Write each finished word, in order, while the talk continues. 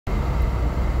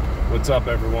What's up,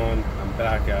 everyone? I'm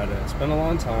back at it. It's been a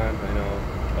long time, I know,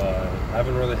 but I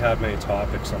haven't really had many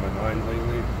topics on my mind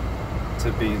lately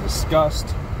to be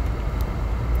discussed.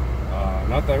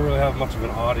 Not that I really have much of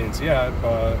an audience yet,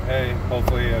 but hey,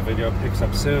 hopefully a video picks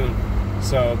up soon.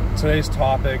 So today's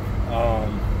topic,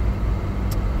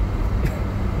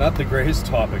 not the greatest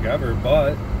topic ever,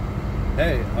 but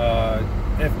hey,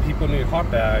 if people need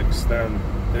hot bags, then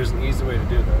there's an easy way to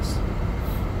do this.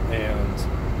 And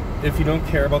if you don't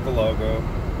care about the logo,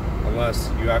 unless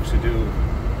you actually do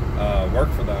work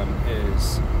for them,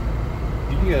 is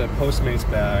you can get a Postmates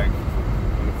bag.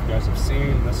 And if you guys have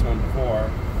seen this one before,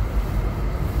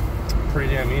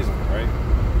 pretty damn easily, right?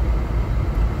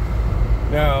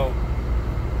 Now,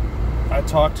 I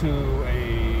talked to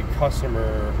a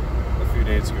customer a few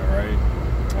days ago, right?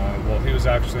 Well, he was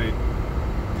actually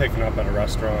picking up at a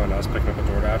restaurant. I was picking up a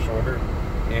DoorDash order,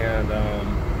 and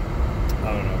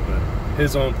I don't know, but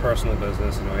his own personal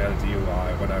business, you know, he had a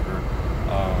DUI, whatever.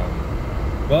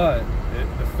 But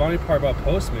the funny part about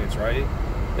Postmates, right,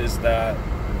 is that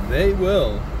they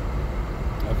will,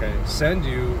 send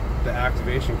you the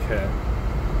activation kit,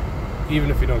 even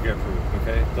if you don't get approved,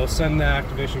 okay? They'll send the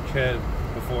activation kit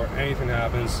before anything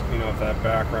happens, you know, if that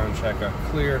background check got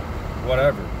clear,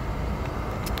 whatever.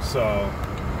 So,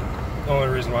 the only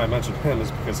reason why I mentioned him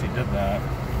is because he did that,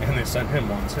 and they sent him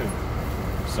one too.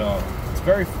 So, it's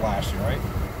very flashy, right?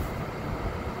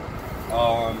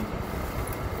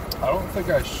 I don't think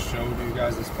I showed you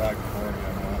guys this bag before,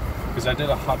 because I did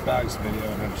a hot bags video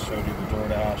and I just showed you the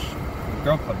DoorDash and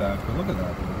Girl Club bags, but look at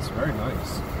that, dude. It's very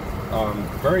nice.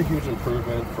 Very huge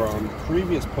improvement from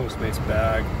previous Postmates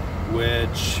bag,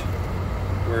 which,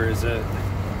 where is it?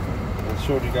 I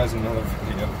showed you guys another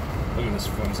video. Look at this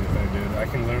flimsy thing, dude. I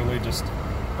can literally just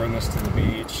bring this to the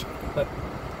beach,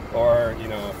 or, you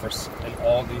know, for an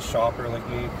Aldi shopper like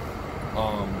me,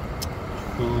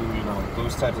 who, you know,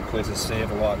 those types of places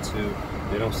save a lot too.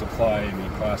 They don't supply any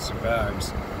plastic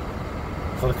bags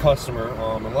for the customer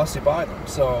unless you buy them.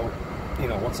 So, you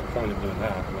know, what's the point of doing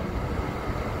that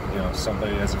when, you know,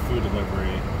 somebody as a food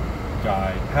delivery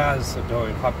guy has a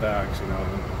billion hot bags, you know,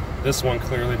 and this one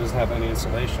clearly doesn't have any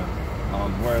insulation.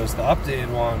 Whereas the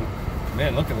updated one,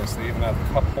 man, look at this. They even have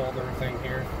the cup holder thing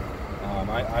here.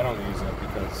 I don't use it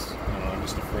because, you know, I'm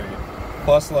just afraid.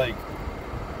 Plus, like,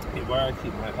 where I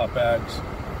keep my hot bags,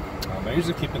 I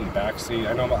usually keep in the back seat.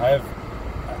 I know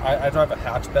I drive a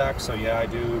hatchback, so yeah, I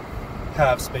do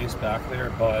have space back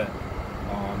there, but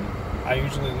I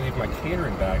usually leave my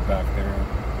catering bag back there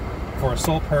for a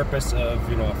sole purpose of,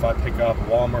 you know, if I pick up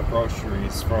Walmart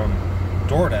groceries from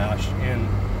DoorDash, and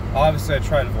obviously I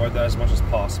try to avoid that as much as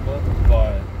possible,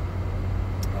 but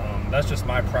that's just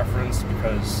my preference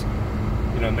because,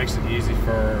 you know, it makes it easy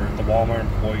for the Walmart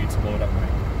employee to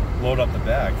load up the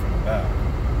bag from the back.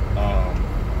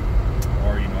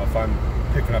 Or, you know, if I'm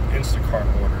picking up Instacart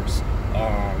orders,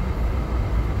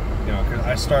 you know, because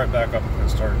I start back up and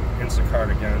start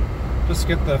Instacart again, just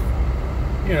get the,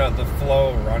 you know, the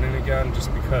flow running again,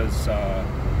 just because,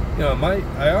 you know,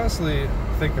 I honestly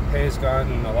think the pay's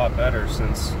gotten a lot better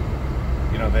since,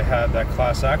 you know, they had that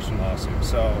class action lawsuit.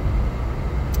 So,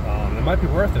 it might be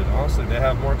worth it, honestly. They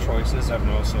have more choices, I've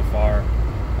noticed so far.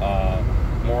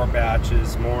 More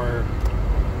batches, more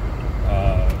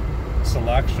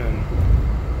selection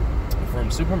from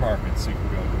supermarkets you can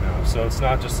go to now. So it's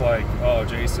not just like, oh,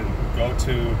 Jason, go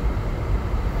to,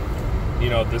 you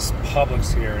know, this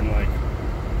Publix here and like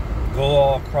go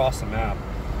all across the map.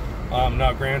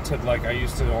 Now granted, like I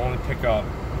used to only pick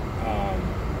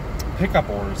up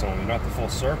orders only, not the full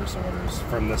service orders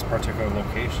from this particular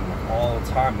location, like all the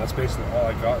time. That's basically all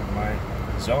I got in my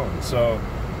zone. So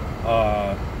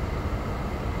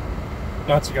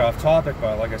not to get off topic,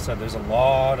 but like I said, there's a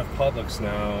lot of Publix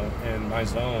now in my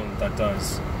zone that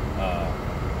does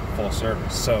full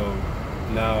service. So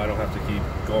now I don't have to keep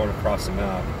going across the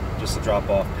map just to drop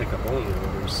off pickup only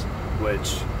orders,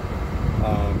 which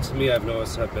to me I've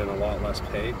noticed have been a lot less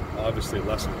pay. Obviously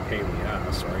less of a pain in the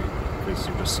ass, right? Because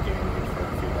you're just scanning for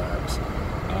a few bags.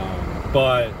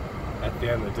 But at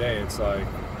the end of the day, it's like,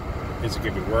 is it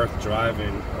going to be worth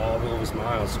driving all those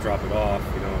miles to drop it off,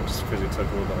 you know, just because it took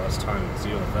a little bit less time to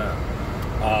deal with that.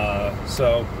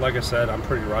 So, like I said, I'm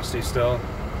pretty rusty still.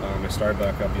 I started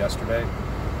back up yesterday.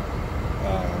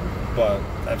 But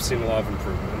I've seen a lot of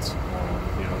improvements.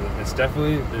 You know, there's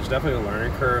definitely a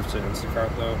learning curve to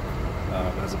Instacart, though,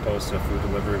 as opposed to food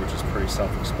delivery, which is pretty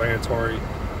self-explanatory.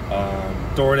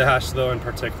 DoorDash, though, in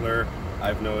particular,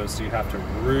 I've noticed you have to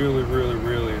really,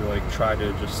 like, try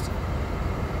to just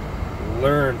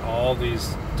learn all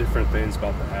these different things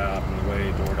about the app and the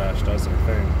way DoorDash does their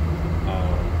thing.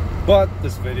 But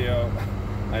this video,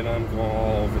 I know I'm going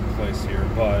all over the place here,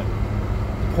 but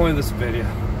the point of this video,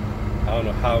 I don't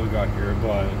know how we got here,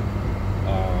 but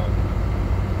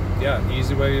yeah,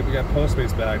 easy way to get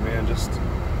Postmates bag, man. Just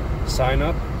sign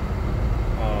up.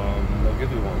 They'll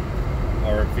give you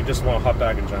one, or if you just want a hot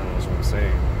bag in general, is what I'm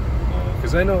saying.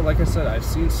 Because I know, like I said, I've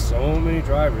seen so many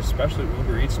drivers, especially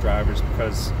Uber Eats drivers,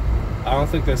 because I don't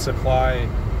think they supply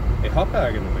a hot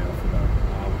bag in the mail for them,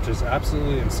 which is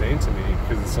absolutely insane to me.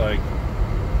 Because it's like,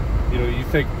 you know, you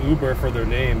think Uber for their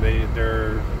name, they've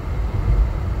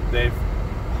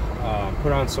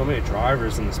put on so many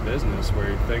drivers in this business where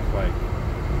you think like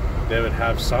they would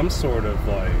have some sort of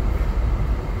like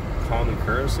common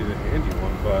courtesy to hand you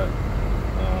one, but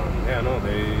yeah, no,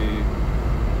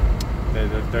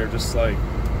 they're just like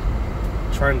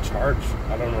trying to charge.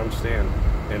 I don't understand.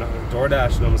 And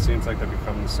DoorDash almost seems like they're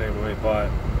becoming the same way, but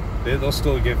they'll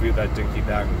still give you that dinky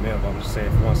bag in the mail. But I'm just saying,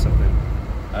 if you want something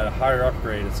at a higher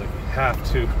upgrade, it's like you have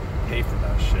to pay for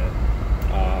that shit.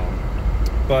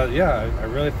 But yeah, I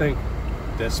really think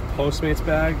this Postmates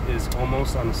bag is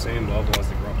almost on the same level as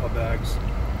the Grubhub bags.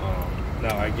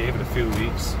 Now, I gave it a few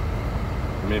weeks,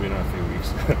 or maybe not a few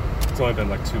weeks. It's only been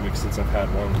like 2 weeks since I've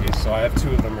had one of these, so I have 2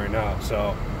 of them right now.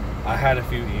 So I had a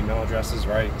few email addresses,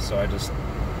 right? So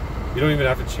you don't even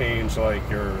have to change like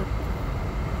your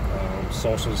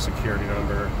social security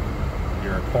number,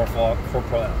 your profile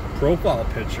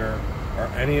picture, or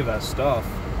any of that stuff,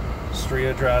 street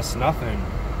address, nothing.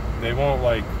 They won't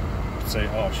like say,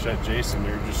 oh shit, Jason,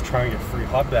 you're just trying to get free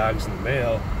hot bags in the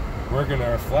mail, we're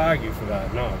gonna flag you for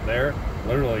that. No, they're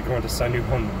literally going to send you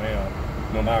one in the mail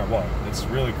no matter what. It's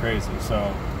really crazy.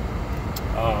 So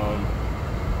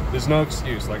there's no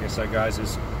excuse. Like I said, guys,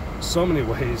 there's so many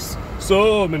ways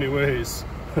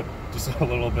just a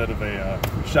little bit of a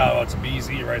shout out to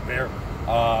BZ right there,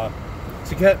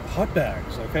 to get hot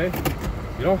bags. Okay,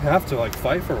 you don't have to like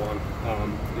fight for one.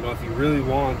 You know, if you really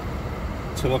want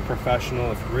to look professional,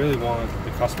 if you really want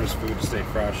the customer's food to stay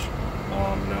fresh, you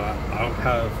know, I don't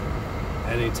have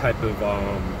any type of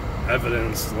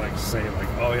evidence like saying like,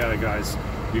 oh yeah guys,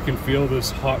 you can feel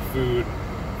this hot food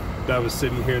that was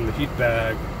sitting here in the heat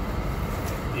bag,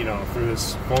 you know, through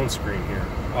this phone screen here.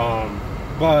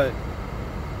 But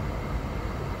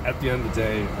at the end of the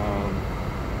day,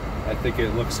 I think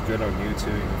it looks good on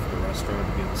YouTube for the restaurant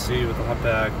to be able to see with the hot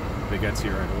bag. They get to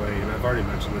you right away, and I've already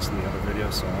mentioned this in the other video,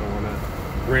 so I don't want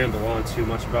to ramble on too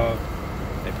much about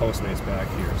a Postmates bag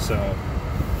here. So,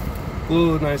 a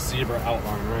little nice zebra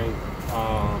outline, right?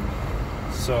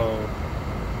 So,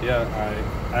 yeah,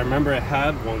 I remember I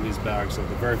had one of these bags, like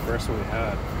the very first one we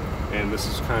had, and this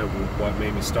is kind of what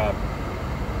made me stop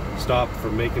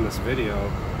from making this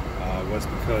video, was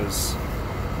because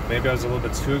maybe I was a little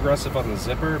bit too aggressive on the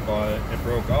zipper, but it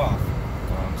broke off,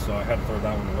 so I had to throw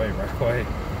that one away right away.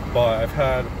 But I've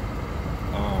had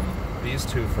these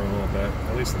two for a little bit,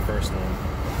 at least the first one,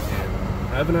 and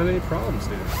I haven't had any problems,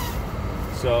 dude.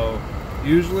 So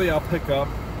usually I'll pick up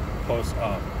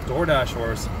DoorDash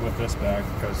orders with this bag,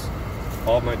 because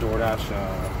all of my DoorDash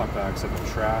hot bags have been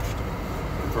trashed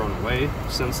and thrown away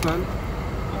since then.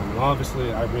 And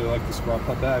obviously I really like this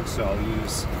Grubhub bag, so I'll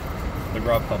use the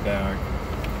Grubhub bag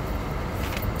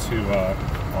to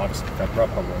obviously get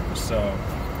Grubhub orders. So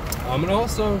and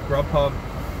also Grubhub,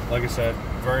 like I said,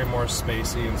 very more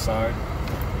spacey inside,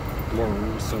 more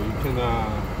room, so you can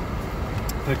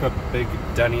pick up big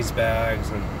Denny's bags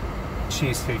and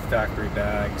Cheesecake Factory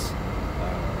bags.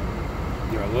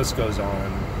 You know, the list goes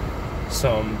on.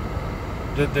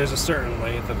 There's a certain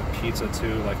length of a pizza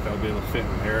too, like that'll be able to fit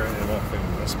in there, and it won't fit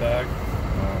in this bag.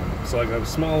 So like a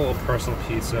small little personal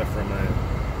pizza from a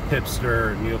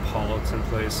hipster Neapolitan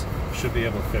place should be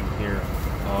able to fit in here,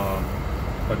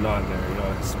 but not in there. You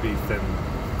know, it has to be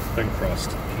thin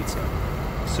crust pizza.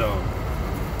 So,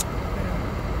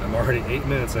 man, I'm already 8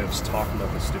 minutes and I'm just talking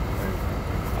about this stupid thing.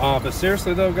 But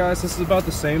seriously though, guys, this is about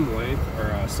the same length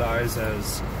or size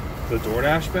as the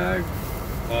DoorDash bag.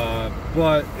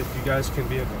 But if you guys can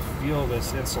be able to feel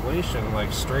this insulation,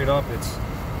 like straight up, it's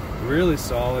really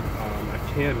solid.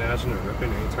 I can't imagine it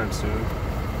ripping anytime soon.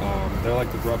 They're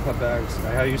like the Grubhub bags.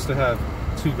 I used to have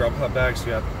 2 Grubhub bags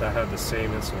that had the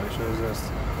same insulation as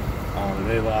this. And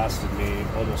they lasted me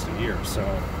almost a year. So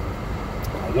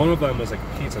one of them was like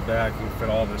a pizza bag. You can fit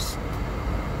all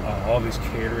these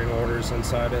catering orders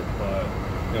inside it, but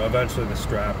you know, eventually the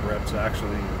strap rips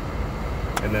actually,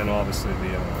 and then obviously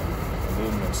the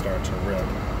aluminum started to rip.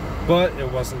 But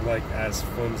it wasn't like as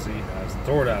flimsy as the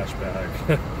DoorDash bag.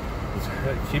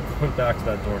 Keep going back to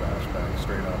that DoorDash bag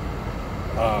straight up.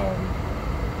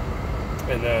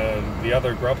 And then the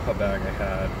other Grubhub bag I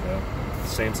had, the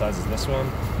same size as this one,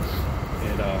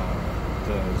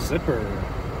 the zipper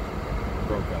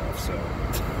broke off. So,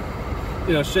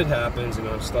 you know, shit happens, you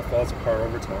know, stuff falls apart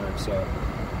over time. So,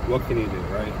 what can you do,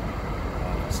 right?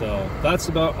 So, that's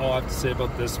about all I have to say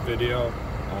about this video.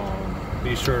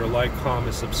 Be sure to like,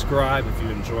 comment, subscribe if you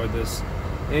enjoyed this.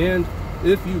 And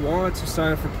if you want to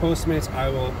sign up for Postmates, I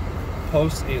will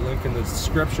post a link in the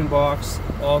description box.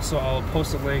 Also, I'll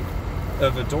post a link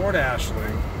of a DoorDash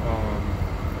link.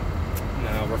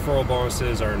 Now, referral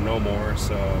bonuses are no more,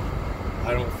 so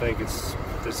I don't think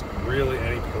there's really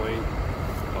any point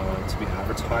to be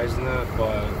advertising that.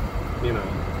 But, you know,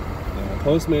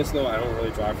 Postmates, though, I don't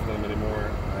really drive for them anymore.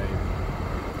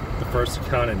 The first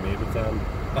account I made with them,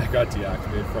 I got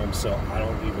deactivated from, so I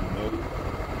don't even know.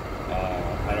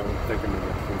 I don't think I'm going to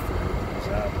get proof for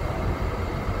anything that.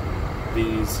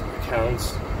 These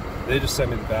accounts, they just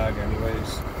sent me the bag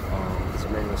anyways. Because I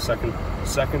remember the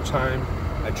second time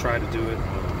I tried to do it,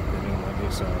 they didn't let me,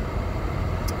 so.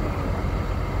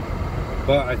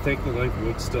 But I think the link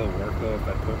would still work though if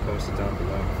I post it down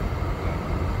below.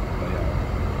 But yeah.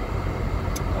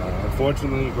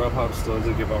 Unfortunately, Grubhub still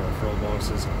doesn't give out referral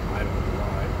bonuses. I don't know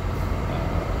why.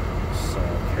 So I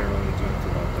can't really do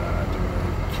anything about that. I don't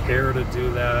really care to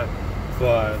do that.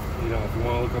 But, you know, if you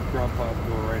want to look up Grubhub,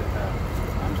 go right ahead.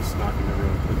 I'm just not going to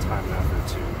really put time and effort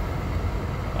to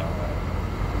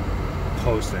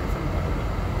post anything about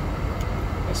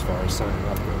it as far as signing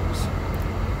up goes.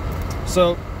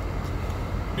 So,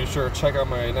 be sure to check out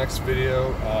my next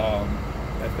video.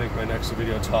 I think my next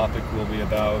video topic will be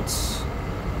about,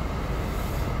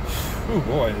 oh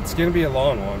boy, it's going to be a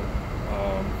long one.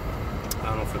 I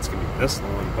don't know if it's going to be this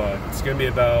long, but it's going to be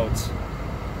about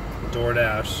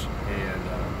DoorDash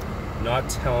and not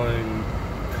telling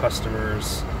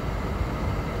customers.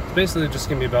 It's basically just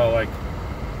going to be about like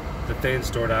the things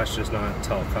DoorDash does not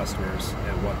tell customers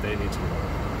and what they need to know.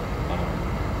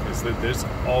 Because there's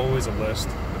always a list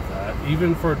of that,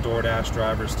 even for DoorDash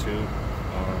drivers too.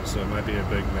 So it might be a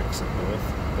big mix of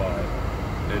both, but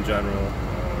in general,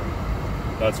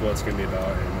 that's what it's going to be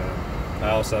about. And then I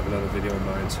also have another video in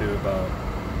mind too about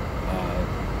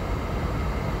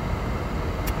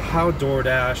how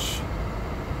DoorDash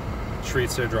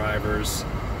treats their drivers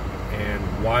and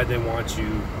why they want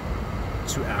you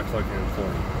to act like an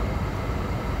employee.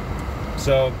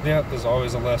 So yeah, there's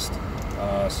always a list.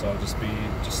 So just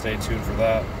stay tuned for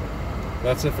that.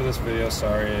 That's it for this video.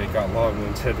 Sorry it got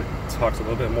long-winded. Talked a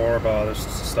little bit more about other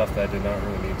stuff that I did not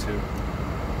really need to,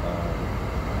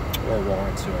 or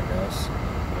want to, I guess.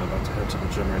 I'm about to head to the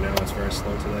gym right now. It's very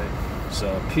slow today.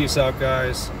 So peace out,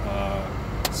 guys.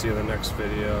 See you in the next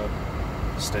video.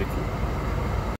 Stay cool.